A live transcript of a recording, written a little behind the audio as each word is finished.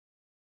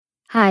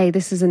Hi,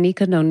 this is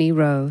Anika Noni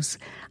Rose.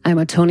 I'm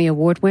a Tony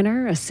Award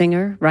winner, a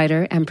singer,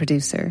 writer, and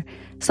producer.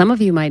 Some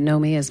of you might know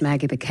me as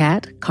Maggie the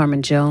Cat,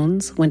 Carmen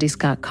Jones, Wendy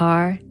Scott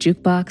Carr,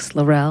 Jukebox,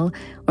 Laurel,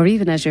 or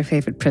even as your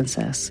favorite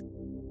princess.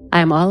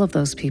 I am all of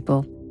those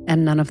people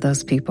and none of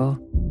those people.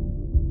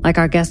 Like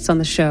our guests on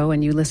the show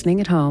and you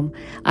listening at home,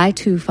 I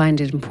too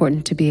find it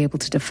important to be able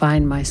to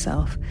define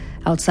myself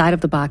outside of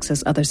the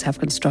boxes others have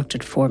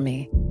constructed for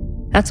me.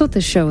 That's what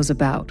this show is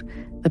about,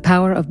 the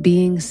power of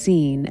being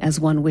seen as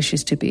one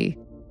wishes to be.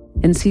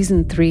 In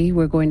Season 3,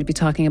 we're going to be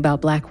talking about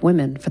Black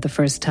women for the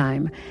first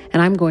time,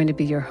 and I'm going to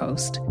be your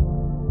host.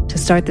 To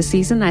start the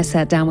season, I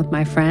sat down with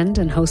my friend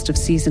and host of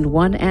Season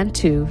 1 and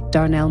 2,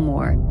 Darnell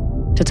Moore,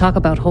 to talk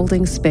about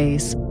holding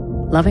space,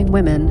 loving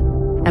women,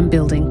 and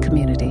building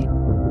community.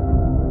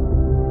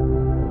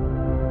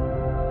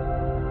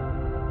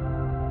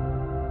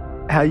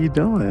 How you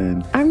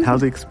doing? How's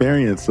the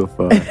experience so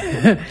far?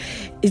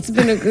 It's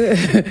been a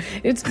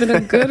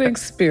good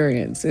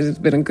experience. It's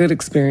been a good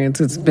experience.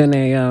 It's been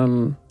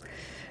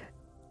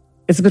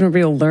a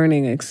real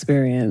learning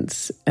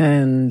experience,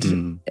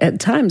 and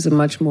at times a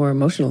much more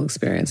emotional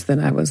experience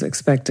than I was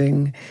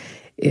expecting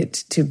it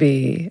to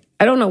be.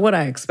 I don't know what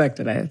I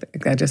expected. I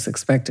think I just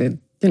expected,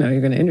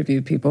 you're going to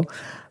interview people,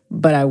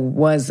 but I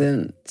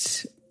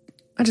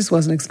just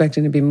wasn't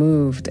expecting to be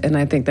moved. And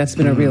I think that's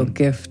been a real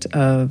gift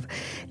of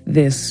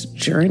this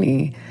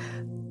journey,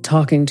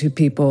 talking to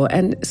people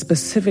and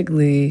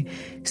specifically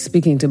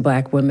speaking to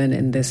Black women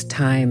in this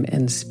time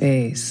and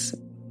space.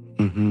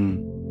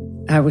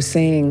 I was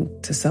saying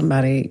to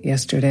somebody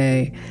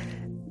yesterday,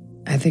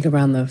 I think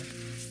around the,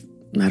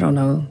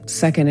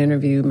 second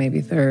interview,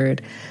 maybe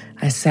third,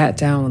 I sat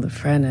down with a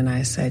friend and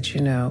I said,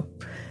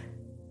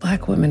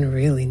 Black women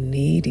really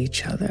need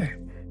each other.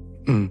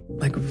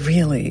 Like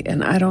really.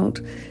 And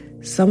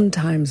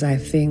sometimes I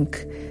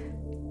think,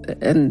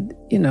 and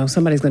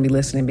somebody's going to be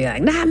listening and be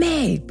like, not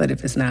me. But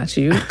if it's not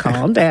you,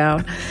 calm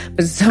down.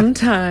 But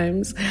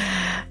sometimes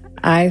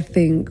I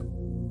think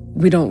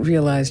we don't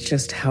realize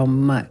just how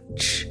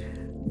much,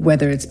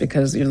 whether it's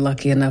because you're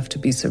lucky enough to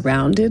be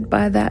surrounded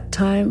by that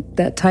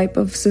type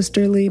of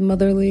sisterly,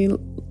 motherly,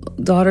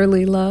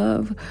 daughterly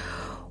love,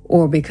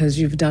 or because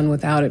you've done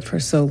without it for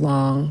so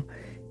long,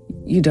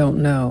 you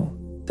don't know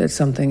that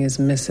something is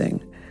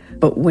missing.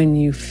 But when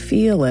you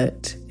feel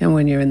it and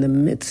when you're in the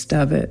midst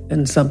of it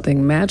and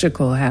something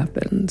magical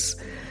happens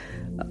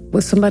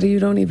with somebody you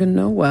don't even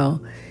know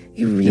well,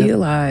 you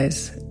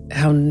realize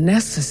how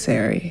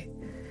necessary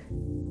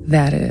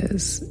that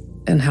is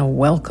and how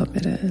welcome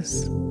it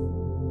is.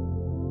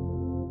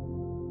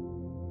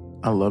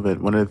 I love it.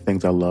 One of the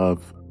things I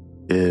love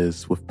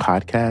is with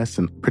podcasts,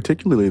 and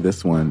particularly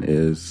this one,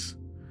 is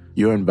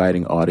you're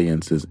inviting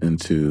audiences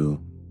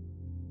into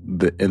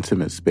the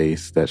intimate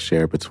space that's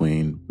shared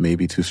between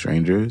maybe two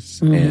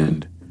strangers.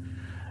 And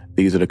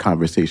these are the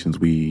conversations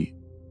we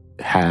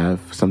have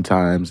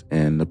sometimes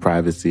in the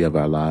privacy of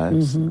our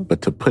lives,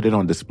 but to put it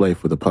on display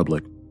for the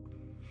public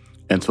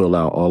and to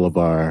allow all of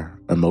our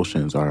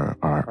emotions,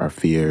 our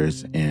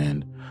fears,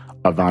 and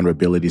our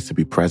vulnerabilities to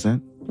be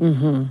present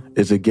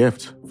is a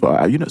gift.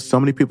 For so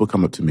many people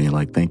come up to me and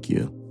like, thank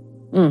you.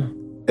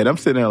 And I'm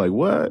sitting there like,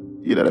 what?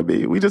 You know what I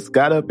mean? We just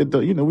got up and,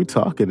 we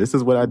talking. This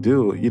is what I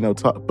do,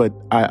 talk. But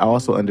I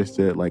also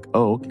understood like,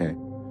 oh, okay.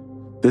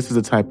 This is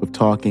a type of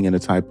talking and a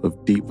type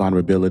of deep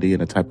vulnerability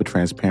and a type of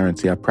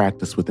transparency I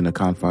practice within the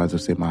confines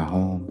of, say, my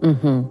home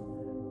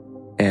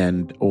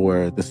and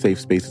or the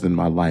safe spaces in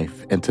my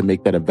life. And to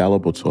make that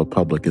available to a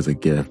public is a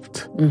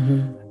gift.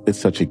 It's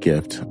such a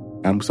gift.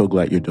 I'm so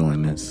glad you're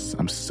doing this.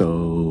 I'm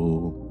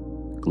so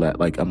glad.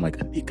 I'm like,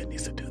 Anika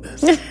needs to do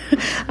this.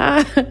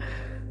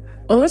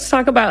 Well, let's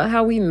talk about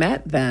how we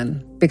met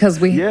then, because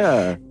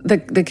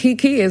the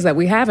key is that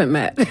we haven't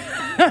met. the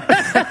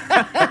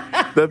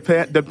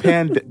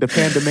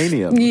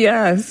pandemanium.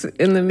 Yes,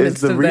 in the midst of that.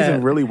 It's the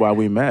reason really why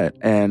we met.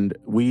 And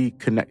we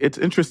connect. It's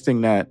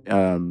interesting that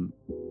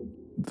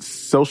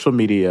social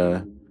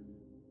media,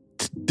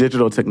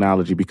 digital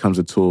technology becomes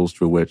a tool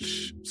through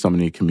which so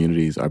many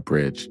communities are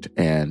bridged.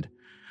 And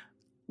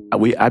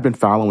I've been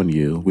following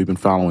you. We've been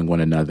following one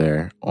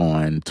another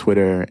on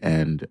Twitter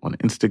and on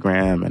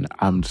Instagram. And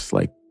I'm just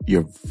like,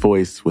 your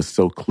voice was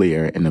so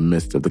clear in the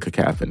midst of the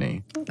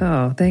cacophony.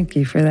 Oh, thank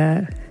you for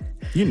that.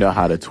 You know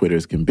how the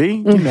Twitters can be.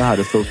 You know how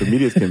the social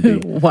medias can be.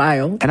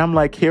 Wild. And I'm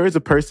like, here is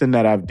a person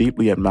that I've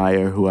deeply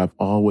admired, who I've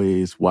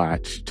always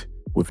watched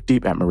with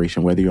deep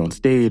admiration, whether you're on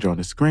stage or on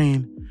the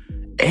screen.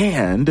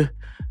 And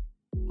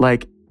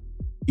like,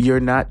 you're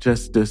not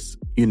just this,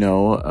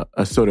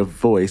 a sort of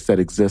voice that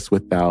exists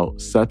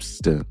without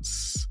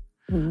substance,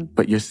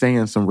 but you're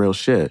saying some real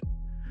shit.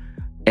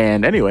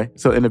 And anyway,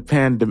 so in the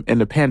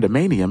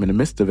pandemanium, in the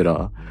midst of it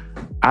all,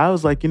 I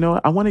was like,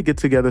 I want to get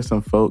together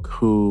some folk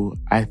who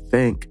I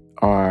think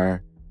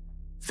are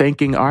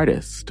thinking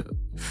artists,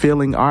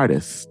 feeling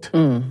artists,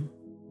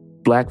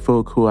 Black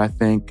folk who I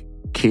think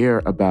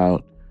care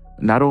about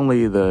not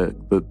only the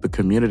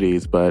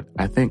communities, but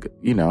I think,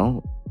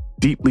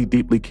 deeply,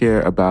 deeply care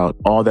about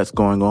all that's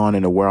going on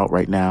in the world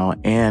right now,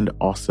 and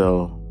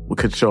also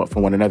could show up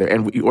for one another.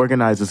 And we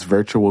organized this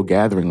virtual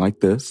gathering like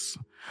this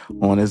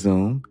on a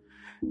Zoom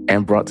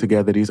and brought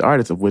together these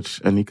artists, of which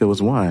Anika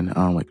was one,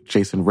 like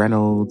Jason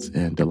Reynolds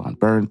and Dylan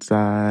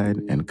Burnside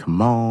and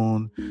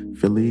Kimon,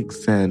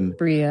 Felix and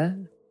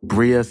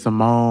Bria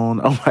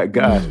Simone. Oh my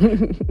God.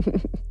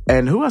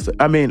 And who else?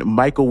 I mean,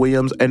 Michael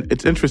Williams. And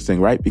it's interesting,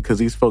 right? Because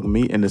these folk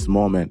meet in this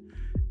moment.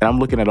 And I'm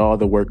looking at all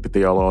the work that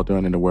they are all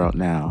doing in the world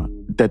now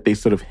that they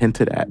sort of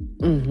hinted at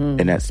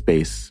in that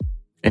space.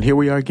 And here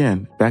we are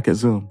again, back at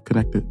Zoom,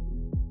 connected.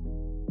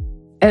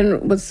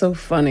 And what's so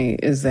funny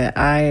is that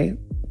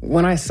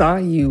when I saw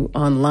you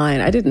online,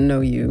 I didn't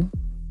know you,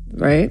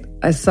 right?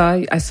 I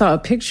saw a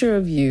picture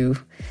of you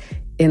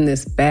in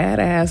this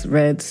badass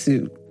red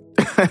suit.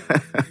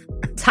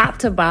 Top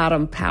to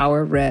bottom,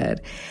 power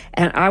red.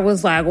 And I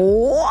was like,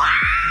 what?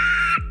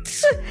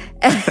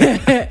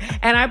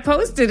 And I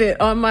posted it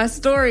on my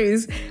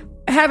stories,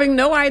 having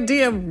no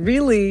idea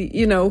really,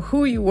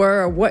 who you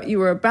were or what you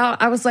were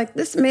about. I was like,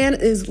 this man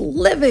is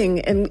living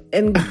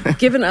and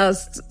giving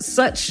us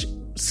such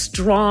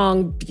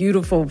strong,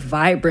 beautiful,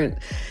 vibrant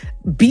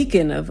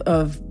beacon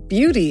of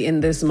beauty in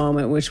this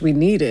moment, which we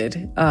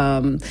needed.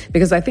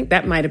 Because I think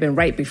that might have been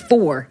right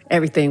before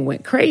everything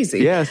went crazy.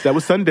 Yes, that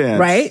was Sundance.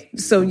 Right?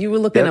 So you were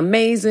looking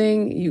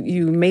amazing.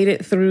 You made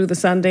it through the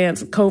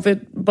Sundance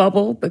COVID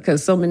bubble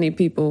because so many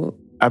people...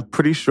 I'm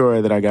pretty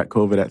sure that I got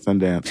COVID at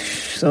Sundance.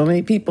 So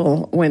many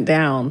people went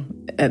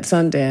down at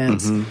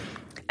Sundance. Mm-hmm.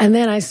 And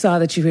then I saw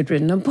that you had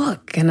written a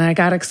book, and I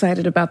got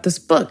excited about this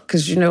book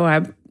because,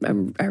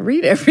 I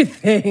read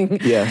everything.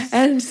 Yes.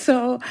 And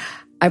so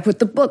I put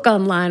the book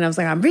online. I was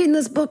like, I'm reading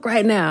this book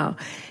right now.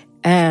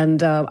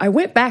 And I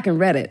went back and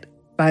read it,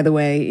 by the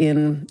way,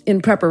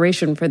 in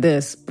preparation for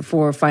this,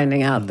 before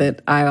finding out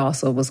that I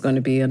also was going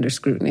to be under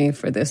scrutiny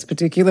for this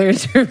particular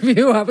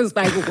interview. I was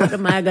like, what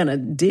am I going to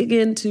dig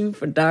into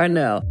for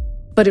Darnell?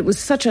 But it was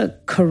such a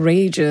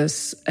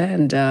courageous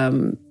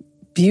and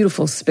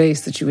beautiful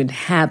space that you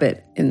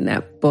inhabit in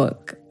that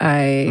book.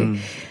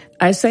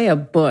 I say a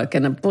book,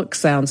 and a book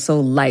sounds so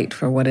light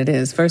for what it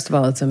is. First of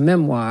all, it's a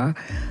memoir,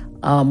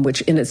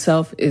 which in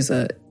itself is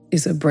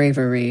a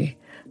bravery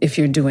if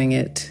you're doing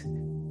it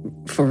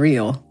for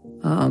real.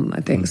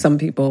 I think some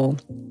people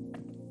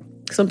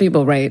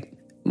write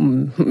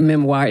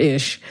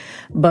memoir-ish,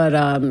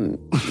 but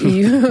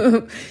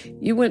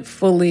you went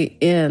fully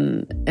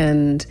in.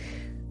 And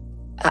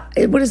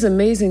what is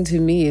amazing to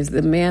me is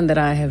the man that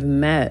I have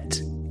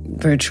met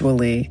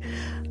virtually,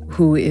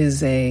 who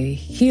is a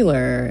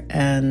healer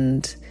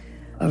and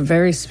a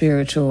very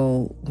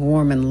spiritual,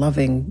 warm and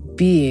loving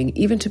being,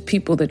 even to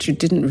people that you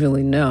didn't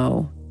really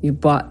know. You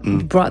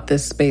brought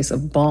this space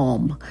of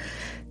balm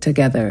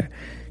together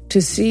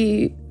to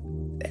see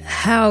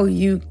how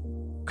you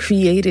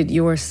created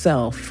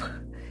yourself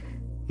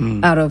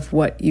out of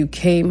what you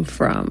came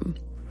from,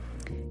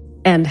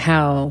 and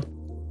how,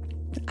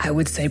 I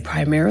would say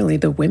primarily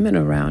the women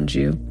around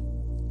you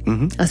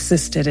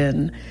assisted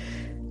in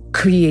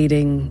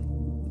creating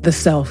the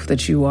self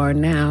that you are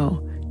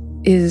now,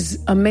 is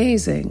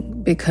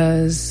amazing,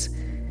 because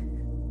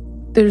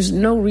there's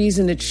no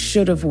reason it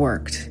should have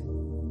worked.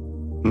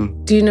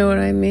 Do you know what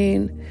I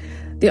mean?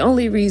 The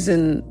only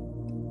reason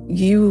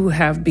you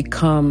have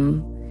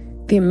become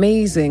the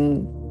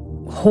amazing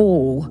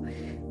whole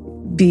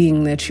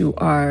being that you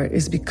are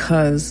is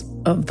because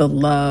of the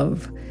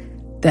love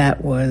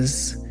that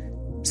was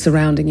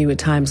surrounding you at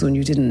times when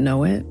you didn't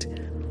know it.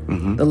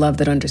 The love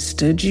that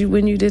understood you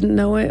when you didn't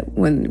know it,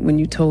 when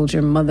you told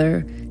your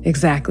mother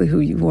exactly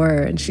who you were,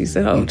 and she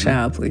said, oh,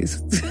 child,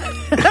 please.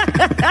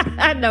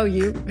 I know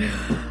you.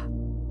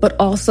 But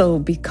also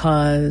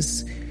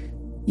because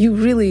you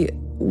really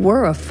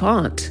were a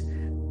font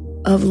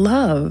of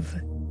love,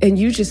 and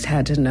you just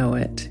had to know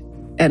it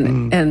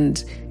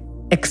and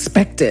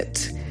expect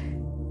it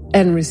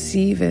and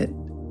receive it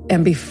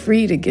and be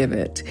free to give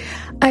it.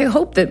 I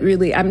hope that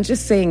really, I'm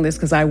just saying this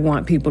because I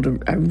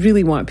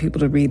really want people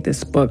to read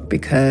this book,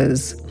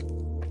 because,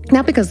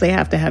 not because they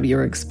have to have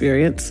your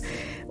experience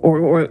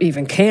or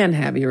even can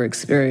have your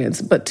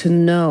experience, but to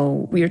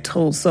know, we are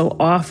told so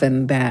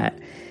often that,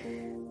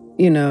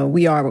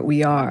 we are what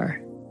we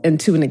are. And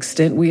to an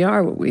extent, we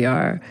are what we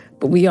are,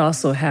 but we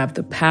also have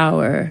the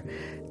power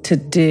to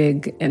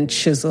dig and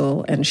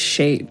chisel and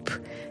shape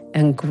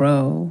and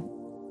grow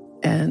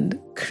and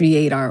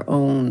create our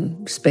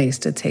own space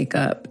to take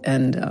up.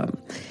 And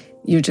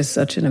you're just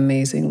such an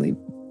amazingly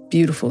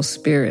beautiful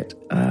spirit.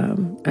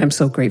 I'm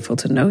so grateful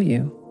to know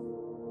you.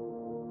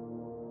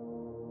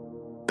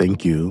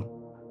 Thank you.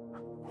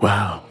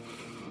 Wow.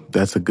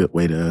 That's a good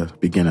way to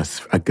begin a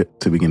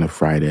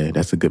Friday.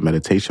 That's a good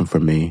meditation for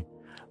me.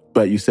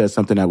 But you said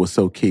something that was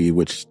so key,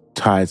 which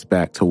ties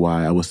back to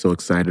why I was so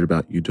excited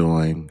about you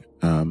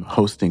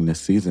hosting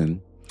this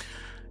season.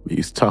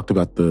 You talked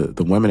about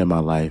the women in my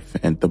life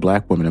and the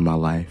Black women in my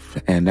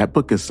life. And that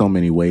book, in so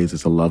many ways,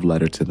 is a love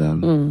letter to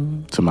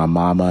them, to my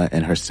mama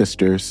and her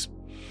sisters,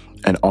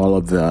 and all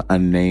of the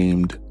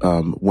unnamed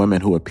women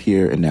who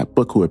appear in that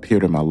book, who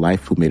appeared in my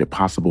life, who made it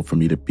possible for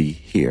me to be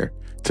here,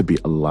 to be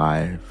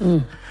alive.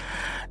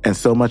 And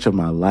so much of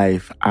my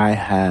life, I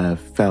have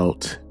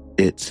felt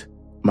it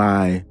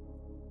my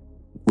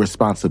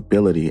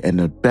responsibility in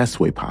the best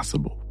way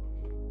possible,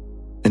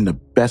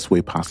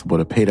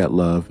 to pay that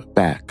love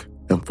back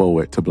and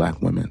forward to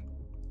Black women.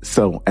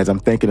 So as I'm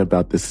thinking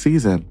about this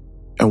season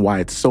and why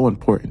it's so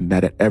important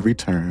that at every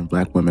turn,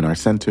 Black women are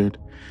centered,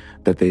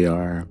 that they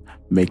are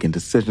making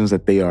decisions,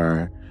 that they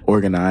are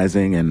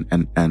organizing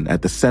and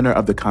at the center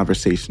of the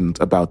conversations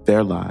about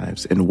their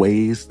lives in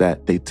ways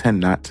that they tend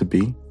not to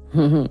be.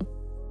 Mm-hmm.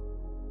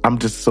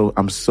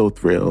 I'm so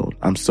thrilled.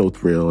 I'm so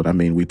thrilled. I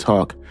mean, we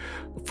talk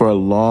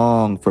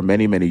for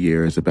many, many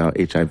years about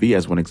HIV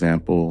as one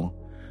example,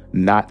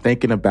 not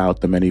thinking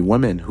about the many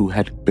women who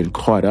had been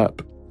caught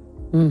up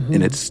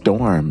in its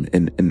storm.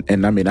 And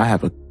I mean, I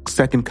have a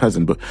second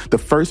cousin, but the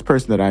first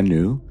person that I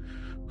knew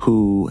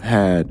who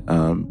had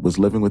was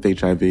living with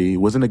HIV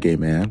wasn't a gay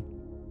man.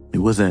 It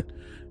wasn't,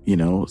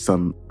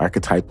 some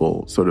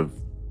archetypal sort of,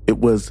 it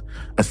was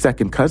a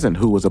second cousin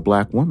who was a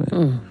Black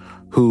woman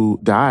who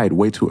died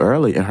way too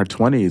early in her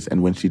 20s.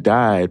 And when she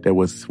died, there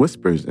was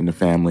whispers in the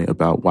family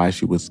about why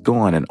she was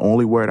gone. And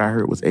only word I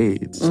heard was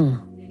AIDS.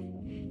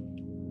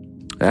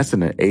 That's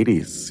in the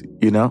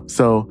 80s,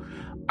 So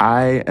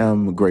I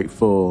am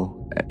grateful,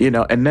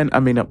 and then, I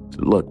mean,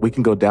 look, we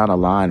can go down a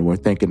line. We're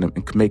thinking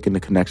and making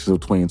the connections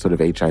between sort of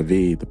HIV,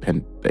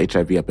 the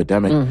HIV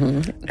epidemic,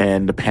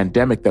 and the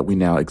pandemic that we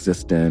now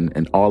exist in,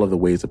 and all of the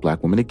ways that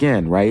Black women,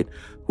 again, right,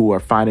 who are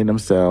finding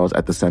themselves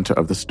at the center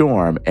of the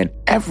storm. And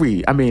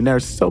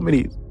there's so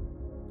many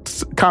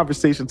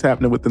conversations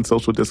happening within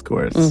social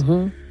discourse.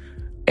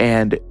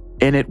 And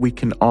in it, we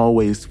can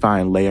always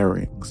find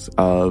layerings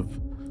of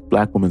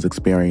Black women's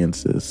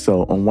experiences.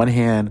 So on one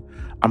hand,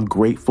 I'm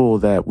grateful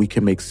that we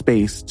can make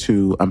space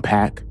to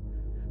unpack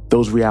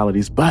those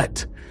realities,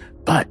 but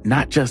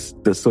not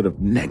just the sort of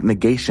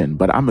negation,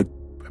 but I'm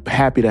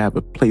happy to have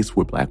a place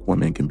where Black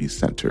women can be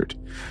centered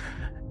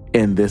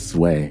in this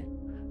way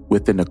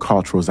within the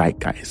cultural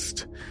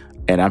zeitgeist.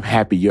 And I'm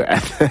happy you're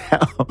at the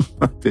helm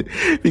of it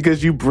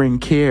because you bring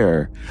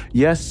care.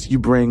 Yes, you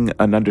bring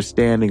an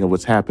understanding of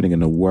what's happening in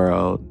the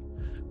world,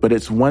 but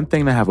it's one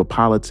thing to have a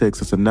politics.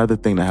 It's another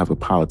thing to have a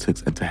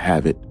politics and to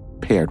have it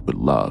paired with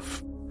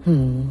love.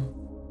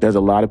 There's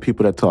a lot of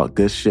people that talk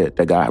good shit,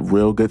 that got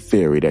real good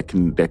theory, that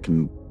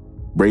can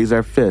raise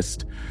their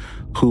fist,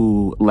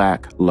 who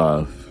lack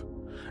love.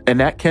 And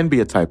that can be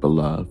a type of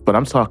love, but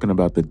I'm talking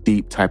about the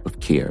deep type of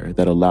care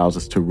that allows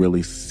us to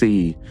really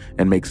see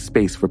and make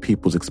space for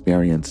people's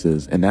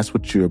experiences. And that's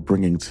what you're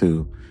bringing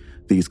to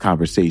these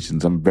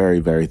conversations. I'm very,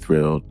 very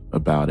thrilled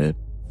about it.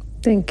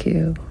 Thank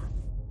you.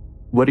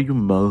 What do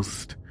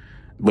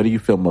you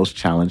feel most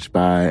challenged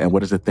by? And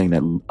what is the thing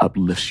that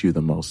uplifts you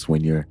the most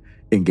when you're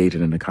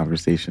engaging in the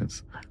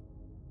conversations?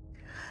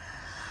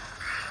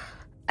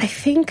 I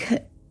think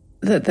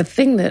that the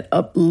thing that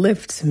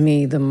uplifts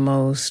me the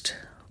most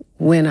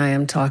when I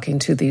am talking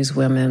to these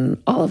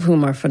women, all of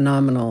whom are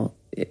phenomenal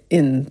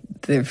in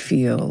their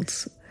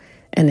fields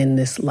and in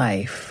this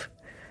life,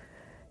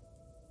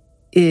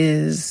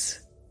 is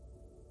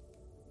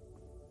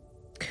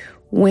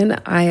when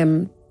I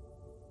am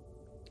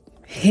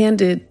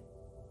handed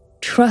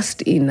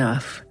trust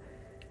enough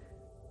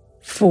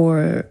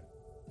for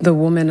the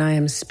woman I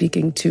am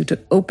speaking to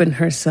open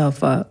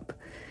herself up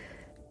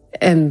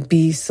and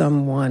be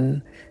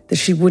someone that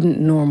she wouldn't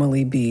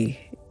normally be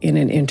in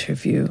an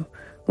interview,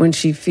 when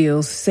she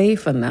feels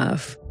safe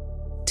enough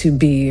to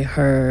be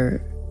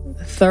her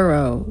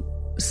thorough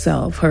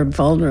self, her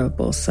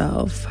vulnerable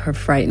self, her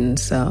frightened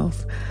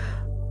self.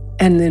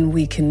 And then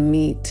we can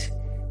meet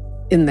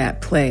in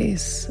that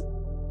place.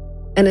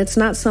 And it's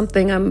not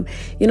something I'm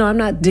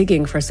not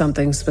digging for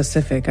something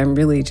specific. I'm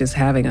really just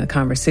having a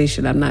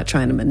conversation. I'm not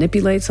trying to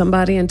manipulate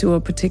somebody into a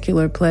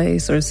particular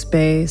place or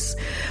space.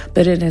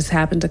 But it has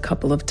happened a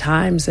couple of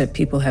times that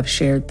people have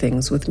shared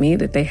things with me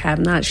that they have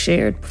not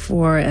shared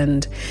before.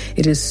 And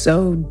it is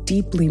so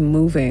deeply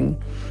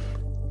moving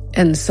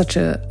and such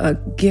a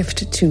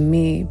gift to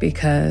me,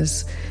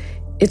 because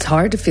it's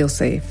hard to feel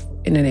safe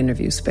in an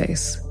interview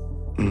space.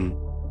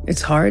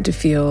 It's hard to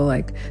feel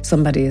like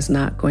somebody is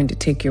not going to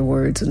take your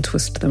words and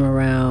twist them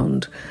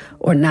around,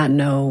 or not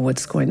know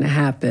what's going to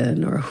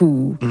happen, or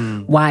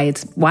why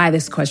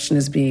this question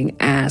is being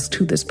asked,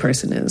 who this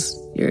person is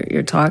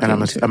you're talking to.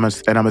 And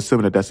I'm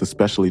assuming that that's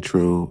especially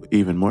true,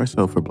 even more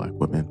so for Black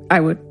women. I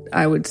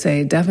would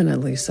say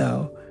definitely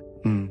so.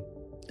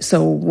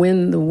 So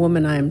when the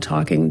woman I'm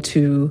talking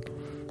to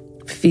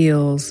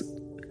feels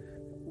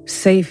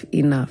safe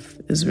enough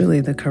is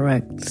really the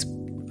correct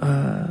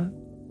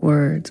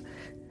words,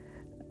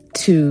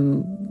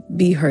 to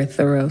be her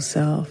thorough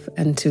self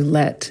and to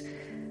let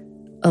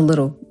a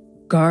little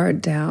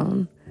guard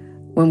down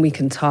when we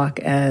can talk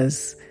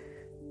as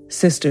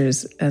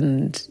sisters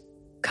and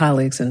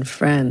colleagues and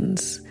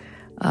friends,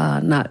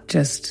 not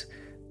just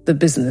the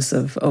business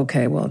of,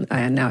 okay, well,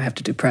 I now have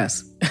to do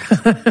press,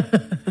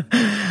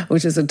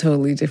 which is a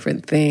totally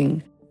different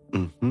thing.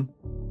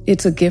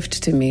 It's a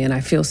gift to me, and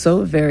I feel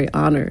so very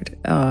honored.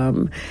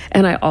 And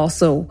I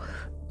also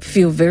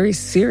feel very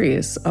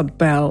serious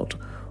about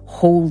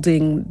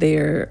holding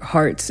their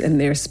hearts and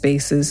their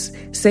spaces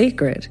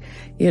sacred.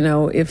 You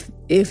know,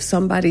 if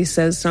somebody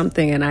says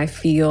something and I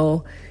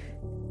feel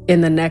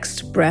in the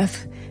next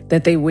breath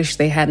that they wish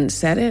they hadn't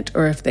said it,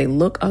 or if they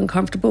look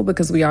uncomfortable,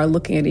 because we are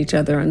looking at each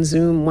other on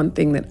Zoom, one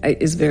thing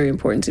that is very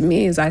important to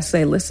me is I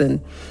say,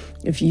 listen,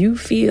 if you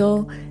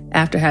feel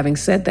after having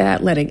said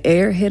that, letting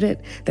air hit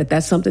it, that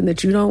that's something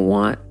that you don't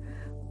want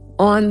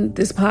on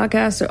this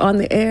podcast or on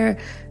the air,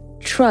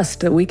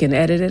 trust that we can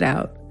edit it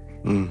out.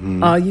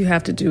 Mm-hmm. All you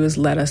have to do is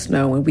let us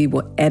know and we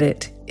will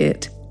edit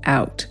it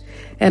out.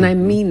 And I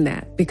mean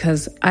that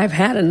because I've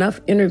had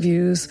enough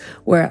interviews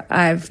where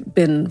I've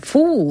been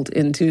fooled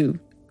into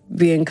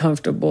being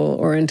comfortable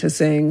or into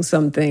saying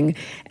something,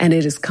 and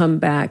it has come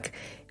back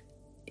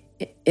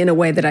in a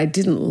way that I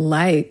didn't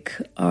like,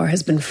 or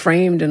has been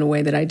framed in a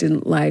way that I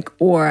didn't like,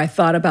 or I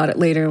thought about it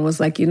later and was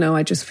like, you know,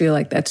 I just feel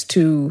like that's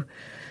too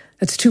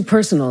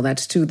personal,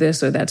 that's too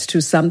this, or that's too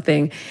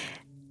something.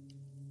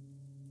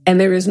 And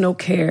there is no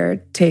care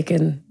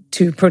taken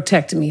to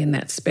protect me in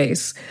that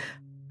space.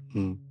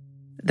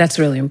 That's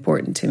really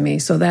important to me.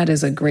 So that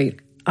is a great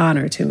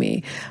honor to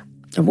me.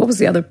 And what was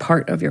the other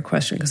part of your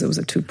question? Because it was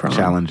a two-pronged.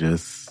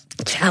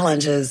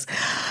 Challenges.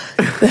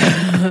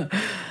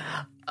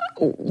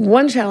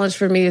 One challenge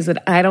for me is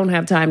that I don't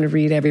have time to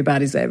read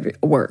everybody's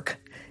work.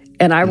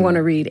 And I want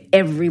to read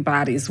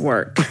everybody's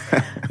work.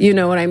 You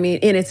know what I mean?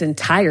 In its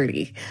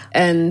entirety.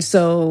 And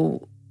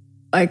so,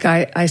 like,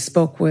 I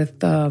spoke with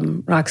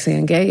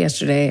Roxane Gay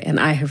yesterday, and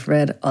I have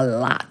read a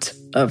lot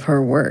of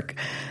her work,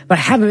 but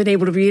I haven't been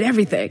able to read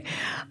everything.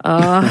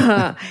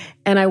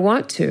 And I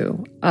want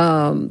to.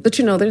 But,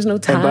 you know, there's no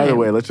time. And by the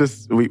way,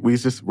 we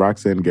just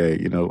Roxane Gay,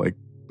 you know, like,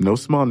 no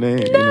small name.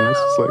 No. You know, it's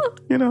just like,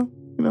 you know.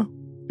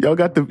 Y'all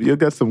got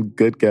some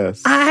good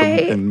guests.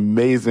 Some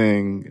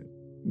amazing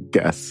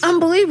guests.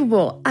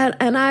 Unbelievable.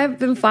 And I've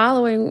been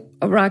following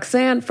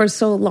Roxane for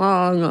so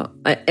long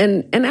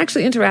and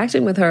actually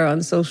interacting with her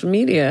on social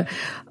media.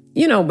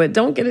 You know, but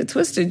don't get it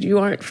twisted. You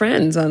aren't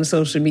friends on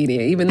social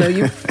media, even though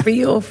you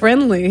feel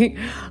friendly.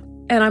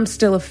 And I'm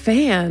still a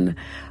fan.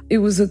 It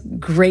was a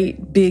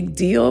great big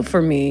deal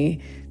for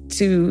me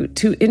to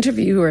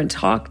interview her and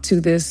talk to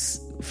this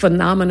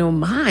phenomenal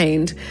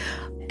mind.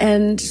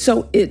 And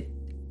so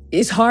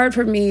it's hard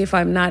for me if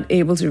I'm not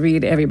able to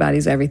read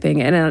everybody's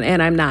everything, and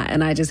I'm not,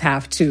 and I just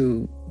have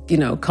to, you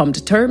know, come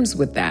to terms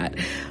with that.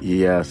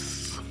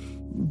 Yes.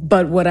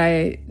 But what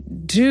I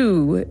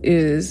do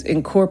is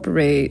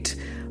incorporate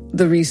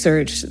the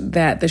research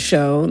that the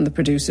show and the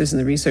producers and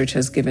the research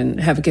have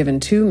given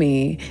to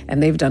me,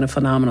 and they've done a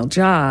phenomenal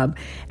job.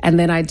 And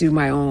then I do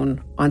my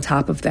own on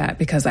top of that,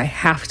 because I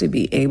have to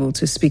be able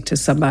to speak to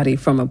somebody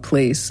from a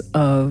place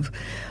of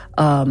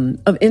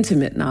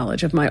intimate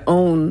knowledge, of my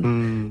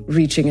own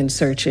reaching and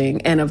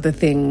searching, and of the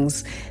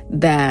things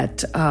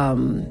that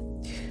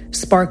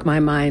spark my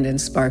mind and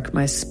spark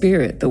my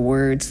spirit, the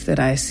words that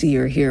I see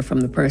or hear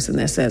from the person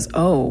that says,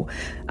 oh,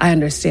 I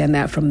understand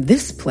that from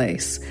this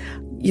place,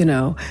 you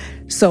know.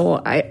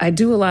 So I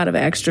do a lot of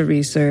extra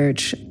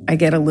research. I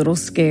get a little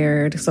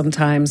scared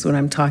sometimes when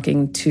I'm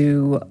talking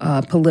to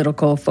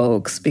political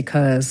folks,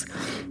 because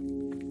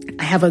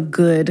I have a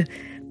good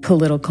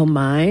political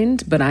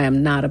mind, but I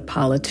am not a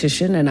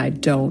politician, and I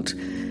don't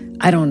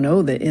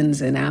know the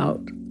ins and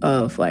out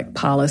of like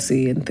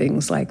policy and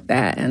things like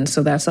that. And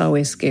so that's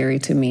always scary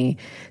to me,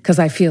 because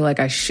I feel like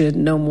I should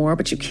know more,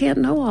 but you can't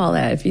know all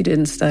that if you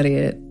didn't study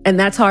it. And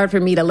that's hard for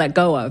me to let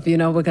go of, you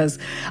know, because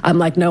I'm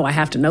like, no, I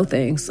have to know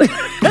things.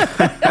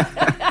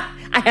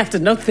 I have to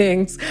know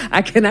things.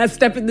 I cannot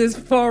step in this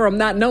forum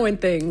not knowing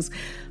things.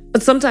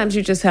 But sometimes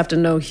you just have to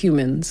know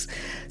humans.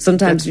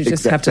 Sometimes you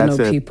just have to know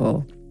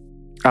people.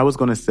 I was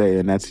going to say,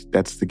 and that's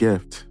the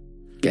gift.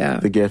 Yeah.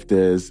 The gift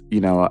is,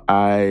 you know,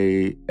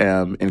 I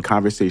am in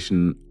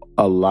conversation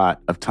a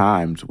lot of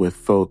times with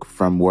folk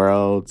from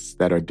worlds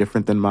that are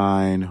different than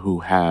mine, who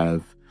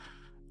have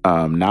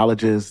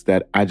knowledges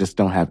that I just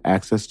don't have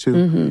access to.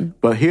 Mm-hmm.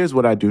 But here's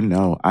what I do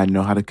know. I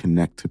know how to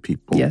connect to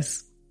people.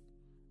 Yes.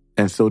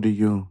 And so do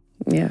you.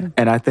 Yeah.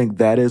 And I think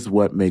that is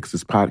what makes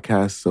this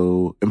podcast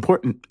so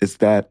important, is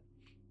that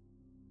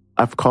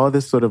I've called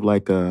this sort of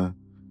like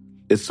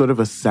it's sort of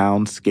a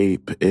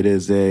soundscape. It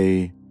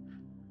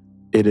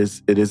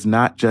is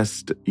not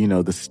just, you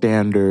know, the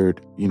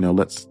standard, you know,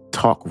 let's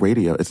talk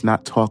radio. It's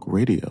not talk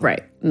radio.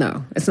 Right.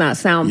 No, it's not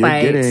sound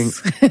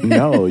bites.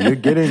 You're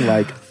getting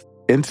like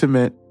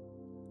intimate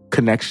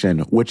connection,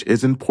 which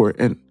is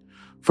important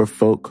for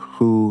folk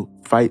who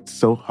fight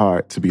so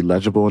hard to be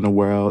legible in the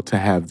world, to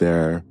have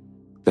their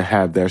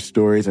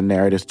stories and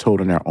narratives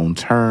told on their own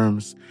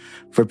terms.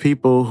 For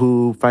people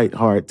who fight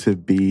hard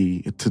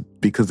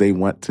because they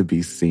want to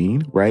be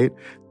seen, right?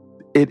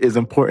 It is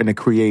important to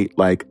create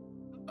like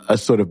a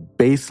sort of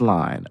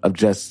baseline of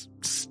just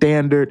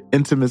standard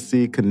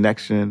intimacy,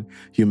 connection,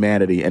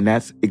 humanity. And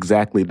that's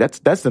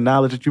the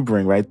knowledge that you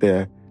bring right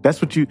there.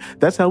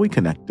 That's how we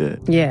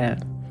connected. Yeah.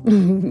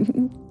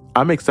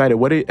 I'm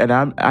excited.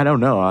 I don't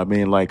know. I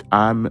mean, like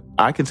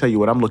I can tell you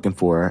what I'm looking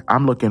for.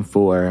 I'm looking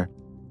forward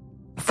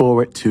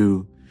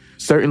to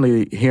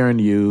certainly hearing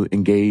you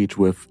engage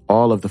with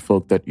all of the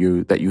folk that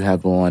you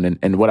have on,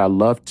 and what I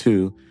love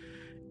too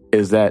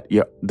is that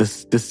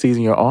this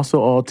season you're also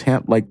all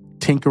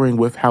tinkering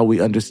with how we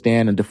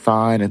understand and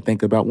define and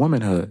think about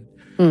womanhood.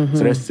 Mm-hmm.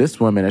 So there's cis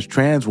women, there's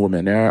trans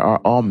women, there are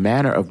all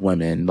manner of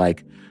women, and I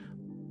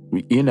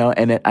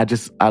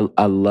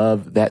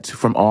love that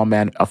from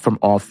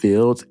all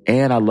fields,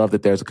 and I love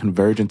that there's a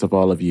convergence of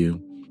all of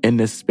you in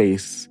this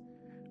space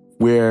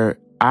where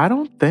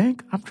I'm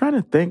trying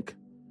to think,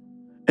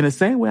 in the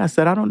same way I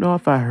said, I don't know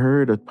if I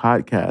heard a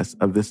podcast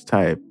of this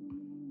type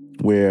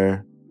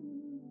where,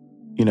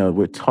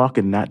 we're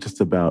talking not just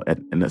about,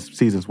 in the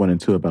seasons 1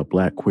 and 2, about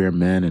Black queer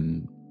men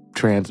and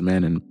trans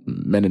men and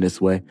men in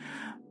this way,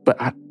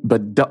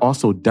 but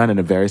also done in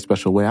a very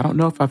special way. I don't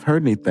know if I've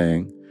heard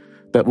anything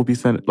that will be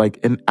sent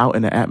out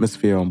in the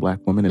atmosphere on Black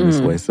women in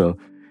this way. So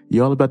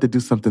you're all about to do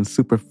something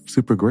super,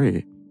 super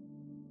great.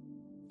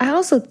 I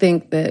also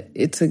think that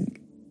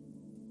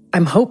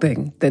I'm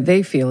hoping that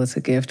they feel it's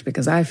a gift,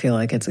 because I feel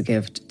like it's a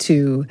gift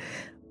to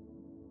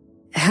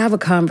have a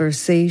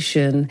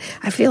conversation.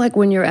 I feel like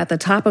when you're at the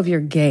top of your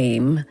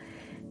game,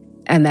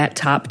 and that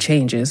top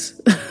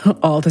changes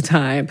all the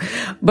time,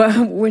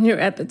 but when you're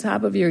at the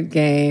top of your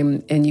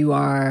game and you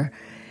are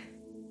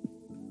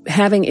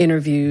having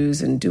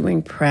interviews and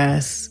doing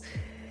press,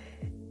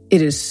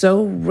 it is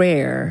so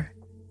rare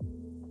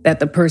that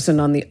the person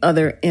on the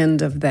other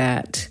end of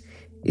that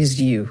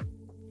is you.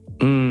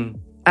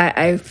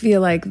 I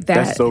feel like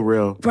that's so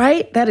real.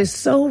 Right? That is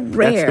so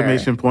rare.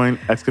 Exclamation point,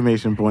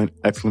 exclamation point,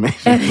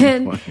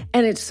 exclamation point.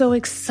 And it's so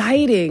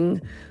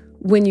exciting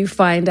when you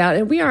find out,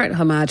 and we aren't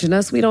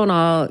homogenous. We don't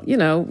all,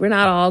 we're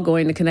not all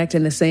going to connect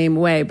in the same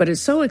way, but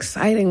it's so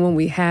exciting when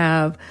we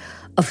have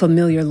a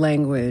familiar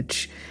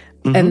language.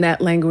 Mm-hmm. And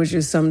that language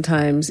is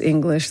sometimes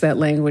English. That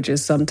language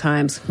is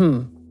sometimes,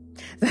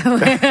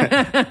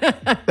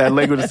 That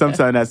language is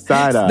sometimes that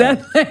side eye.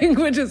 That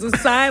language is a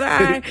side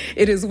eye.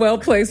 It is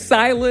well-placed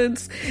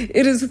silence.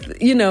 It is,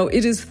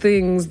 it is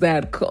things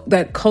that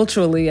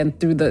culturally and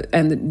through the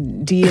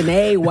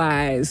DNA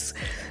wise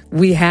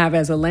we have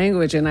as a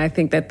language. And I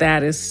think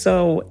that is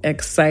so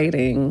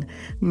exciting.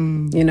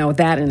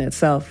 That in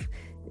itself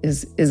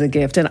is a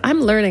gift. And I'm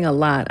learning a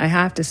lot. I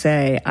have to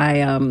say, I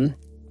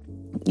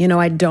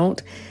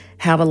don't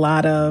have a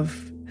lot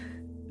of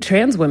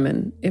trans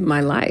women in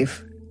my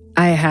life.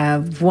 I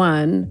have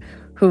one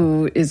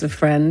who is a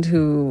friend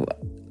who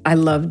I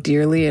love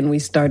dearly, and we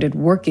started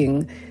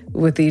working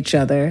with each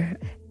other.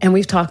 And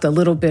we've talked a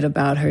little bit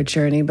about her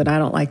journey, but I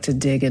don't like to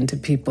dig into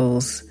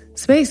people's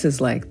spaces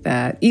like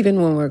that,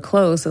 even when we're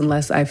close,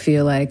 unless I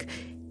feel like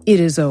it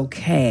is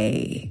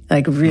okay,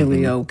 like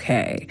really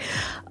okay.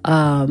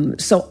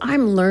 So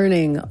I'm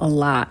learning a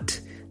lot,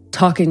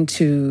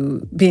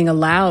 being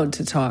allowed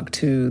to talk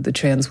to the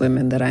trans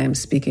women that I am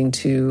speaking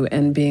to,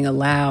 and being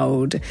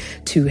allowed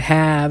to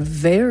have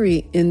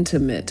very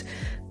intimate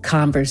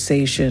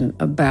conversation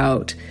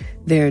about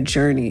their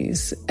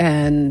journeys.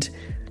 And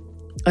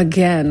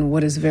again,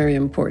 what is very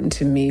important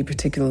to me,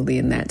 particularly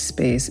in that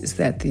space, is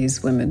that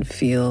these women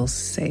feel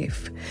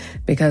safe,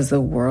 because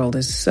the world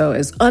is so,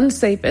 as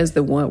unsafe as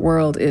the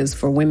world is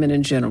for women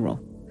in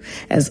general,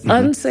 as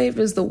unsafe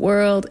as the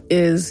world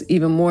is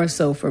even more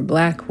so for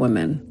Black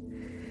women,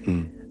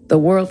 the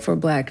world for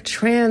Black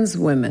trans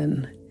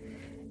women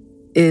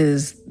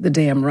is the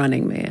damn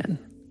running man.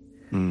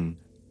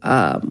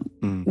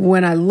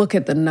 When I look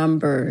at the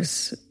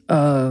numbers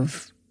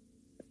of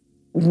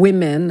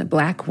women,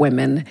 Black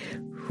women,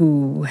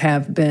 who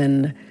have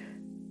been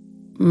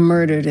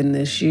murdered in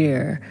this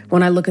year,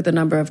 when I look at the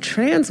number of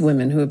trans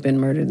women who have been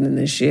murdered in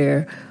this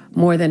year,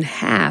 more than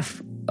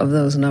half of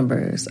those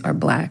numbers are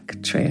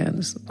Black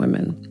trans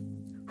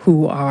women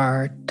who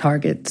are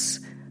targets,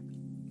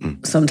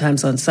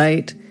 sometimes on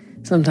sight,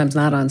 sometimes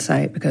not on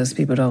sight because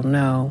people don't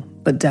know,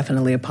 but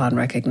definitely upon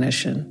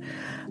recognition.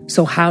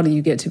 So how do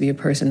you get to be a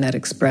person that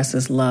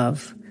expresses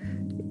love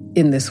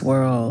in this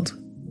world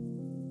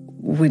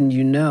when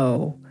you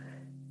know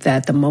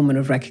that the moment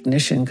of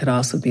recognition could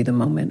also be the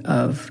moment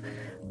of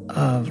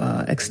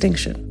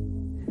extinction?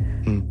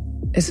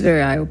 It's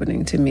very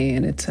eye-opening to me,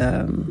 and it's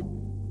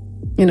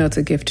it's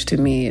a gift to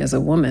me as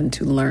a woman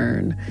to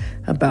learn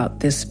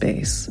about this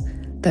space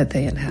that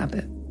they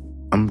inhabit.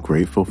 I'm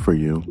grateful for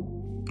you,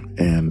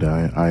 and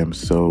I'm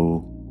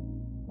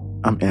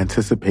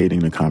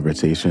anticipating the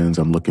conversations.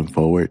 I'm looking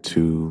forward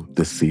to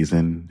this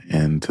season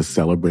and to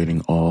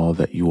celebrating all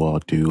that you all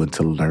do, and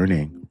to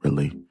learning,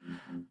 really,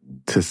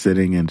 to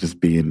sitting and just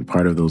being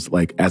part of those,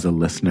 as a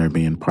listener,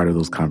 being part of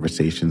those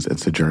conversations and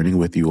sojourning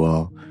with you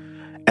all.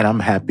 And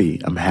I'm happy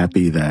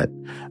that,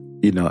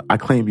 I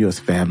claim you as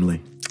family,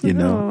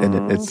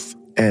 Aww.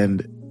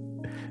 and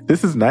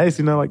this is nice,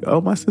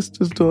 my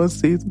sister's doing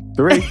season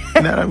 3. You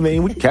know what I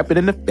mean? We kept it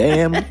in the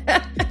family.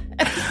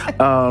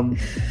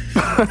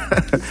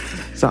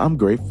 So I'm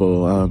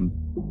grateful.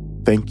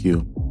 Thank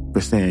you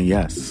for saying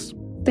yes.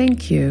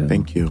 Thank you.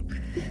 Thank you.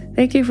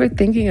 Thank you for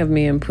thinking of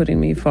me and putting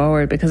me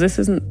forward, because this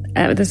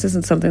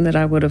isn't something that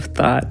I would have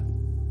thought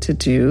to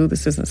do.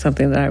 This isn't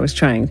something that I was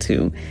trying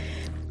to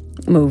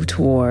move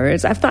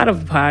towards. I've thought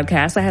of a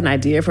podcast. I had an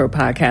idea for a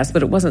podcast,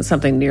 but it wasn't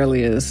something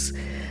nearly as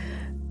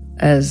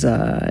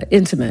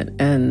intimate.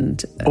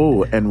 And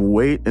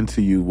wait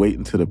until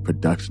the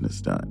production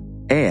is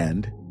done.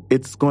 And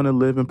it's going to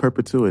live in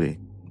perpetuity.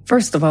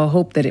 First of all,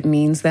 hope that it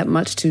means that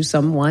much to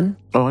someone.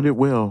 Oh, and it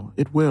will.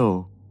 It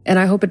will. And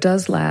I hope it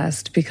does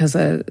last, because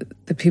the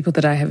people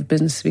that I have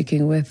been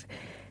speaking with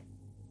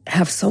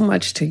have so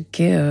much to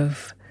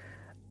give.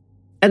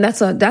 And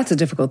that's a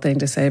difficult thing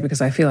to say, because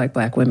I feel like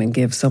Black women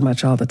give so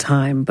much all the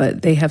time,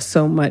 but they have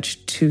so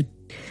much to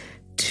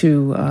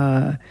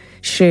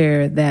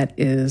share that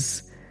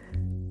is,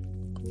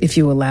 if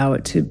you allow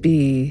it to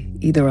be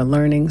either a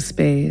learning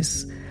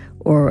space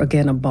or,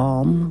 again, a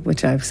balm,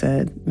 which I've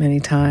said many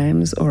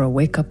times, or a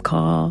wake-up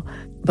call,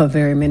 but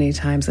very many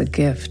times a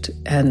gift.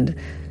 And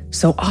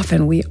so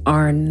often we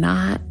are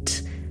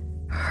not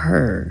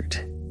heard.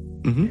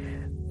 Mm-hmm.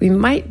 We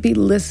might be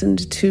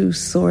listened to,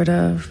 sort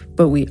of,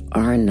 but we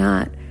are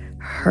not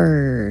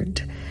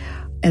heard.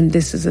 And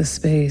this is a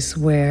space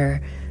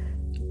where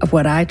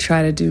what I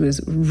try to do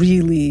is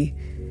really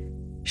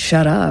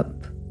shut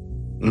up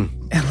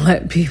and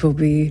let people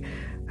be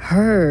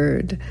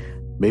heard.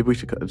 Maybe we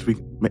should,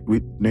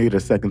 we need a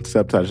second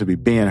subtitle, should be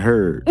being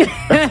heard.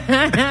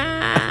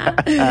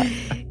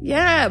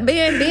 Yeah,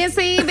 being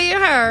seen, being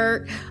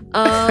heard.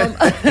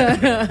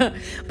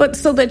 But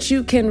so that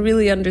you can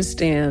really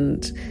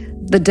understand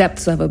the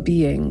depths of a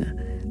being,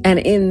 and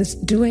in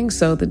doing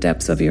so, the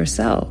depths of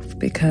yourself,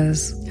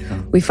 because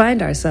we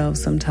find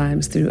ourselves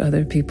sometimes through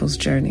other people's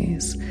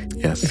journeys.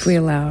 Yes. If we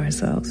allow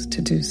ourselves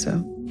to do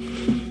so.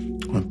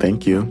 Well,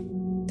 thank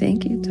you.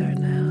 Thank you,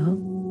 Darnell.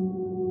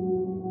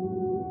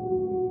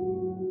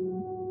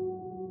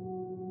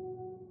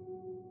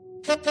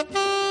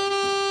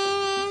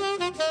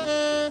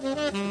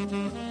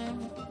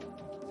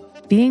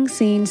 Being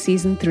Seen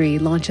Season 3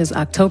 launches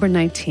October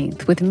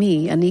 19th with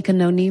me, Anika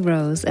Noni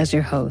Rose, as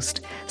your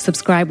host.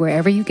 Subscribe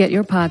wherever you get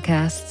your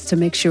podcasts to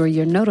make sure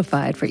you're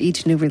notified for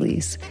each new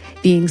release.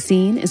 Being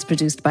Seen is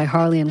produced by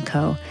Harley &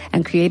 Co.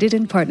 and created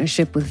in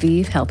partnership with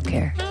ViiV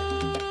Healthcare.